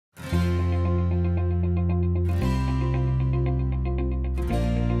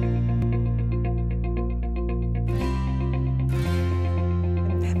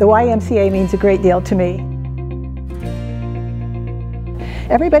The YMCA means a great deal to me.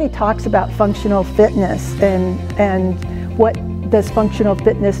 Everybody talks about functional fitness and what does functional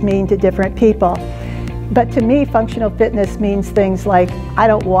fitness mean to different people. But to me, functional fitness means things like I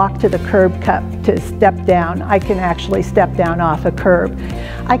don't walk to the curb cut to step down. I can actually step down off a curb.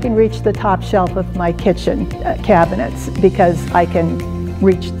 I can reach the top shelf of my kitchen cabinets because I can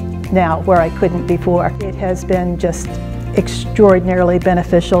reach now where I couldn't before. It has been just extraordinarily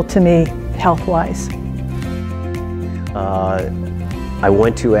beneficial to me health-wise. I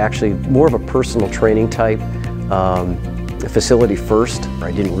went to actually more of a personal training type facility first.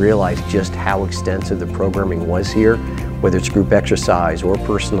 I didn't realize just how extensive the programming was here, whether it's group exercise or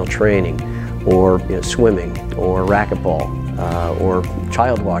personal training or swimming or racquetball or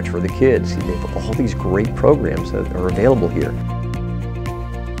child watch for the kids. They have all these great programs that are available here.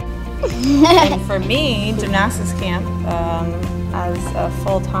 And for me, gymnastics camp, as a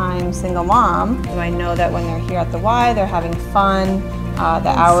full-time single mom, I know that when they're here at the Y, they're having fun. The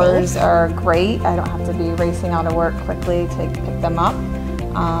hours are great. I don't have to be racing out of work quickly to pick them up.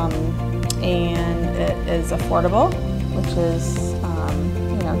 And it is affordable, which is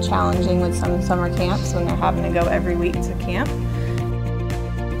challenging with some summer camps when they're having to go every week to camp.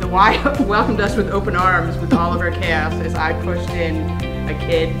 The Y welcomed us with open arms with all of our chaos as I pushed in a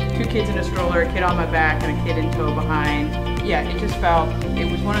kid, 2 kids in a stroller, a kid on my back, and a kid in tow behind. Yeah, it just felt,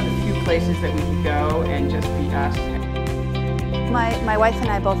 it was one of the few places that we could go and just be us. My wife and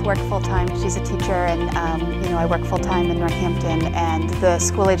I both work full-time. She's a teacher, and I work full-time in Northampton, and the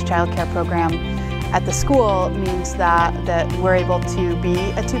school-age childcare program at the school means that we're able to be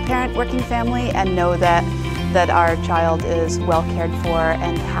a 2-parent working family and know that our child is well cared for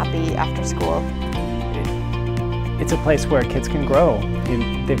and happy after school. It's a place where kids can grow.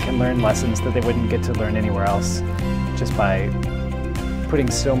 They can learn lessons that they wouldn't get to learn anywhere else just by putting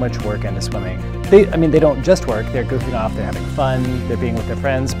so much work into swimming. They don't just work, they're goofing off, they're having fun, they're being with their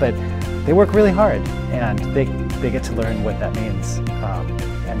friends, but they work really hard and they get to learn what that means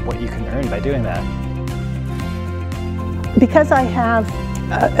and what you can earn by doing that. Because I have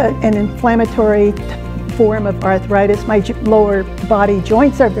an inflammatory form of arthritis, my lower body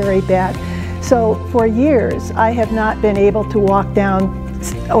joints are very bad. So for years, I have not been able to walk down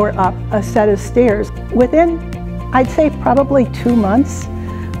or up a set of stairs. Within, I'd say probably 2 months,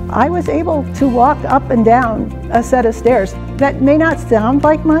 I was able to walk up and down a set of stairs. That may not sound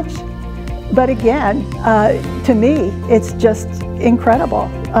like much, but again, to me, it's just incredible.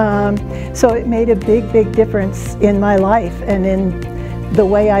 So it made a big, big difference in my life and in the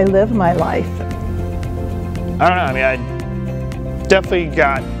way I live my life. I don't know, I definitely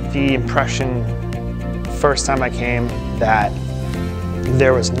got the impression first time I came that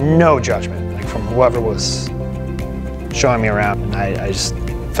there was no judgment, from whoever was showing me around, and I just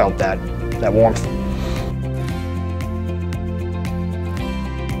felt that warmth.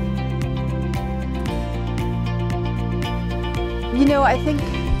 I think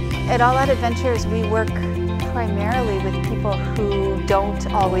at All Out Adventures we work primarily with people who don't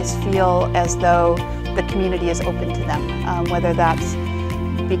always feel as though the community is open to them, whether that's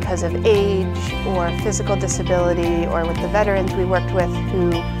because of age or physical disability, or with the veterans we worked with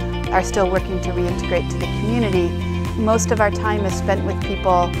who are still working to reintegrate to the community. Most of our time is spent with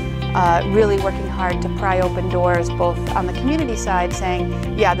people really working hard to pry open doors, both on the community side saying,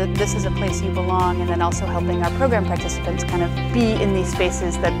 yeah, this is a place you belong, and then also helping our program participants kind of be in these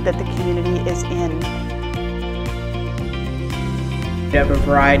spaces that the community is in. We have a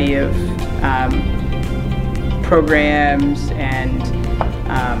variety of programs and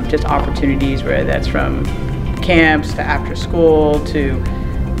just opportunities, whether that's from camps to after school to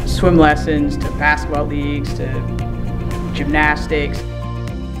swim lessons to basketball leagues to gymnastics.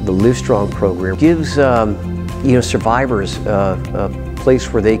 The Live Strong program gives survivors a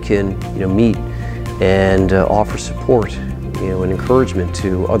place where they can meet and offer support and encouragement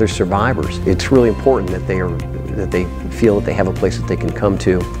to other survivors. It's really important that they feel that they have a place that they can come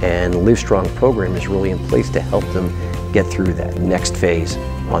to, and the Live Strong program is really in place to help them get through that next phase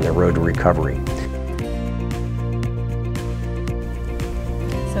on their road to recovery.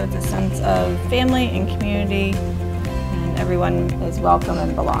 So it's a sense of family and community, and everyone is welcome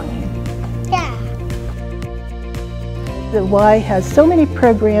and belonging. Yeah. The Y has so many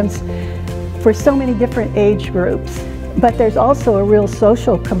programs for so many different age groups, but there's also a real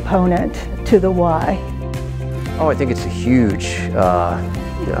social component to the Y. Oh, I think it's a huge,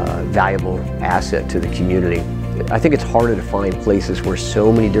 valuable asset to the community. I think it's harder to find places where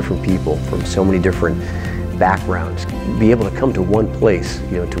so many different people from so many different backgrounds be able to come to one place,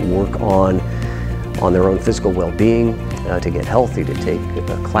 to work on their own physical well-being, to get healthy, to take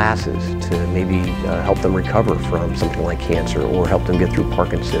classes, to maybe help them recover from something like cancer or help them get through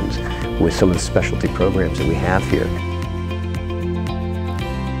Parkinson's with some of the specialty programs that we have here.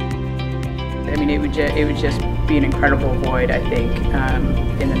 I mean, it would just be an incredible void, I think,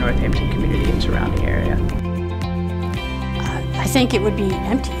 in the Northampton community and surrounding area. I think it would be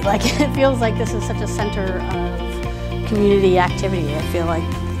empty. Like, it feels like this is such a center of community activity. I feel like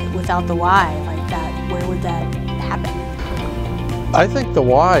without the Y, like that, where would that happen? I think the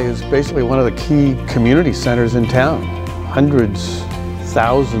Y is basically one of the key community centers in town. Hundreds,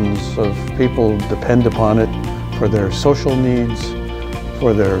 thousands of people depend upon it for their social needs,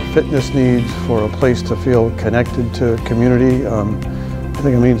 for their fitness needs, for a place to feel connected to community. I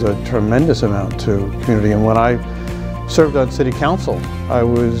think it means a tremendous amount to community. And when I served on city council, I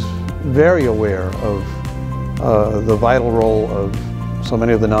was very aware of the vital role of so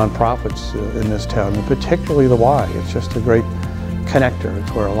many of the nonprofits in this town, and particularly the Y. It's just a great connector.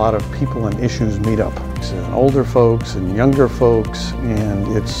 It's where a lot of people and issues meet up. It's older folks and younger folks,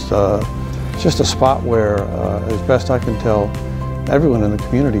 and it's just a spot where, as best I can tell, everyone in the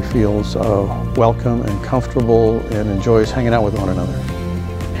community feels welcome and comfortable and enjoys hanging out with one another.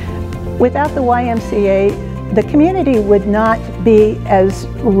 Without the YMCA, the community would not be as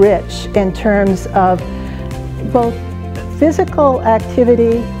rich in terms of both physical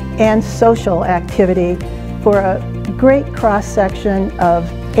activity and social activity for a great cross-section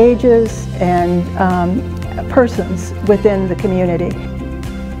of ages and persons within the community.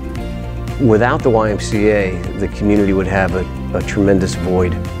 Without the YMCA, the community would have a tremendous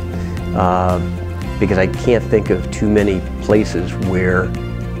void because I can't think of too many places where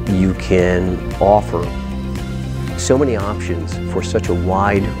you can offer so many options for such a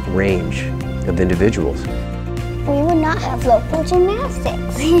wide range of individuals. We would not have local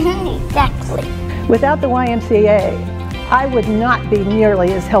gymnastics. Exactly. Without the YMCA, I would not be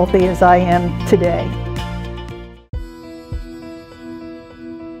nearly as healthy as I am today.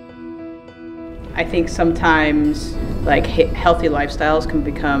 I think sometimes like healthy lifestyles can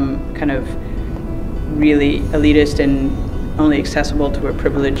become kind of really elitist and only accessible to a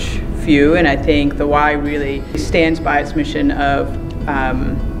privileged few, and I think the Y really stands by its mission of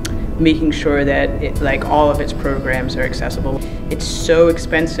making sure that like all of its programs are accessible. It's so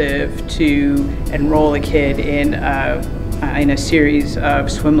expensive to enroll a kid in a series of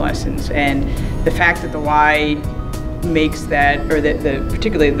swim lessons, and the fact that the Y makes that, or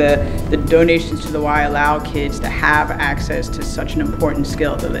particularly the donations to the Y allow kids to have access to such an important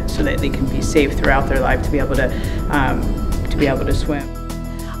skill so that they can be safe throughout their life to be able to swim.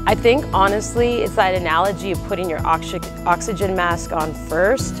 I think honestly it's that analogy of putting your oxygen mask on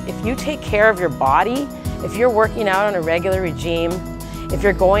first. If you take care of your body, if you're working out on a regular regime, if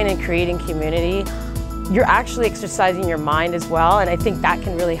you're going and creating community, you're actually exercising your mind as well, and I think that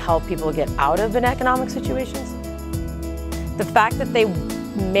can really help people get out of an economic situations. The fact that they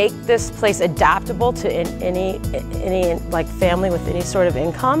make this place adaptable to any like family with any sort of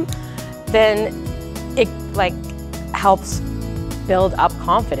income, then it like helps build up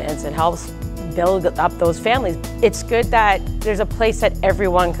confidence. It helps build up those families. It's good that there's a place that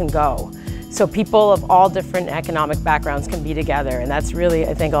everyone can go. So people of all different economic backgrounds can be together, and that's really,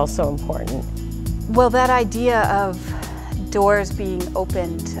 I think, also important. Well, that idea of doors being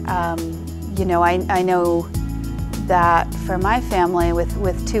opened, you know, I know that for my family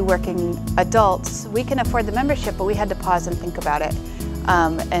with two working adults, we can afford the membership, but we had to pause and think about it.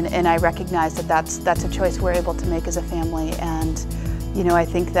 And I recognize that that's a choice we're able to make as a family. And you know, I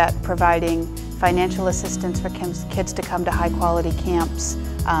think that providing financial assistance for kids to come to high quality camps,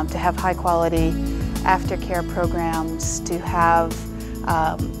 to have high quality aftercare programs, to have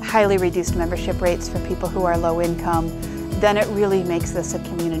highly reduced membership rates for people who are low income, then it really makes this a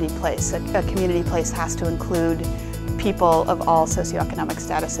community place. A community place has to include people of all socioeconomic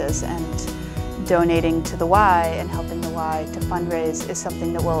statuses, and donating to the Y and helping the Y to fundraise is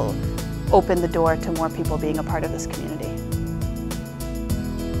something that will open the door to more people being a part of this community.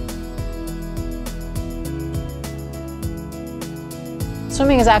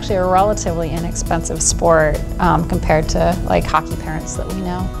 Swimming is actually a relatively inexpensive sport compared to like hockey parents that we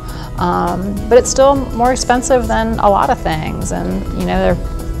know. But it's still more expensive than a lot of things, and you know, there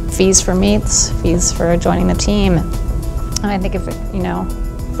are fees for meets, fees for joining the team. And I think if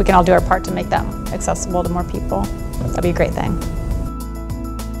we can all do our part to make that accessible to more people, that'd be a great thing.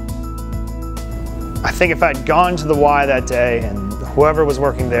 I think if I'd gone to the Y that day and whoever was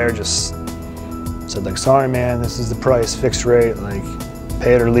working there just said like, sorry man, this is the price, fixed rate, like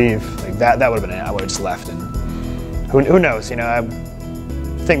pay it or leave, like that would have been it. I would have just left, and who knows, you know, I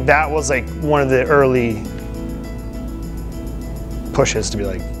think that was like one of the early pushes to be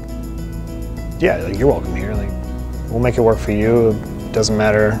like, yeah, like, you're welcome here. Like, we'll make it work for you. It doesn't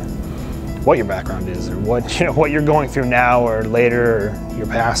matter what your background is or what, you know, what you're going through now or later or your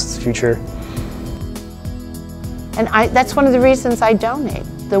past, future. And that's one of the reasons I donate.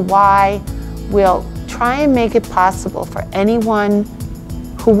 The Y will try and make it possible for anyone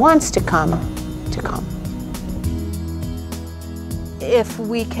who wants to come. If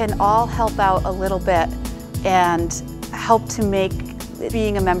we can all help out a little bit and help to make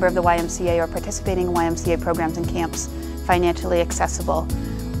being a member of the YMCA or participating in YMCA programs and camps financially accessible,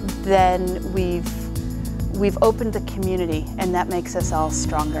 then we've opened the community, and that makes us all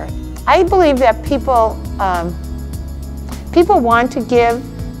stronger. I believe that people want to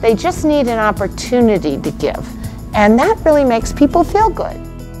give, they just need an opportunity to give. And that really makes people feel good.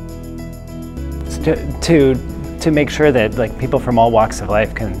 To make sure that like people from all walks of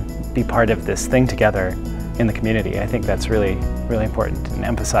life can be part of this thing together in the community, I think that's really, really important and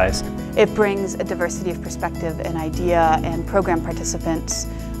emphasized. It brings a diversity of perspective and idea and program participants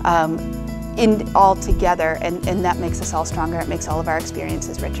all together, and that makes us all stronger. It makes all of our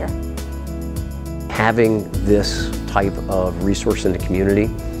experiences richer. Having this type of resource in the community,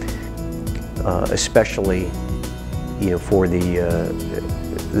 especially for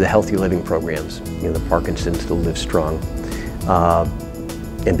the healthy living programs, the Parkinson's, the Live Strong,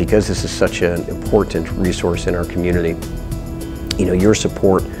 and because this is such an important resource in our community, your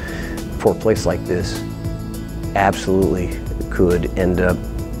support for a place like this absolutely could end up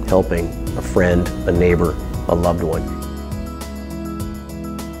helping a friend, a neighbor, a loved one.